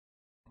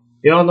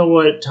Y'all know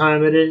what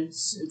time it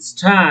is. It's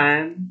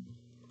time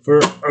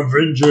for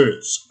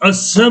Avengers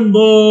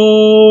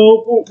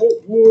Assemble! Woo,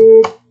 woo,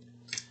 woo.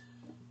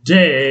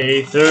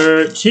 Day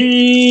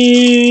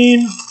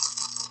 13.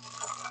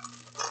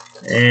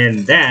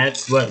 And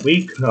that's what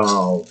we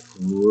call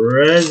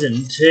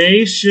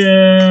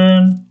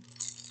presentation.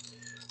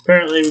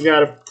 Apparently we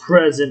got a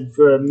present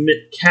for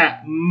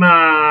Cat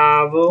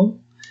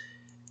Marvel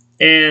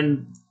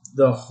and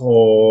the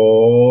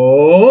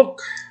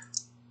Hulk.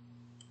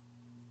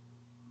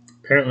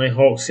 Apparently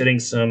Hulk's getting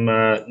some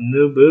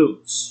new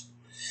boots.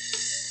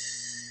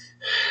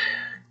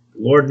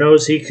 Lord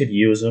knows he could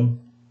use them.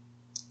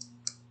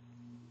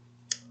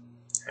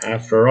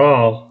 After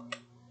all,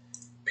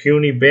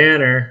 Puny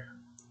Banner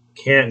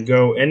can't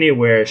go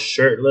anywhere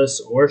shirtless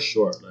or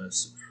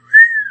shortless.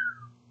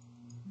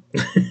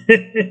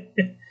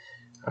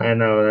 I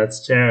know,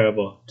 that's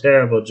terrible.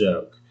 Terrible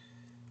joke.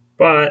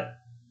 But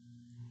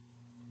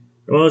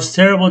the most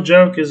terrible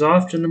joke is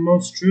often the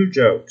most true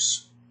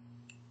jokes.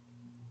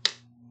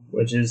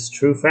 Which is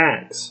true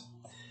facts.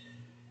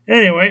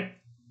 Anyway,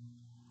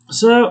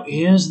 so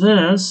here's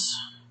this.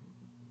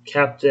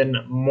 Captain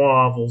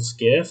Marvel's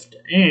gift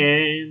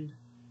and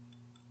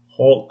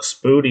Hulk's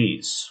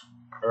booties.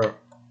 Or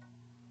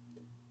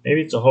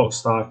maybe it's a Hulk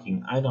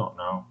stocking. I don't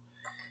know.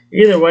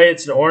 Either way,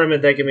 it's an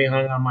ornament that can be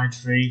hung on my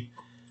tree.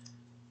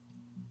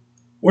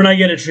 When I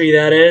get a tree,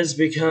 that is,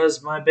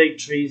 because my big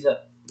trees,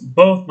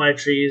 both my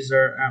trees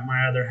are at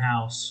my other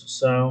house.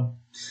 So,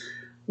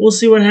 we'll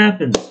see what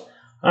happens.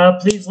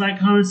 Please like,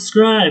 comment,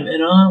 subscribe,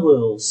 and I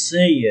will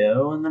see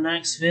you in the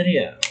next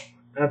video.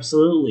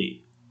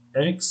 Absolutely.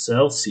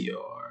 Excelsior.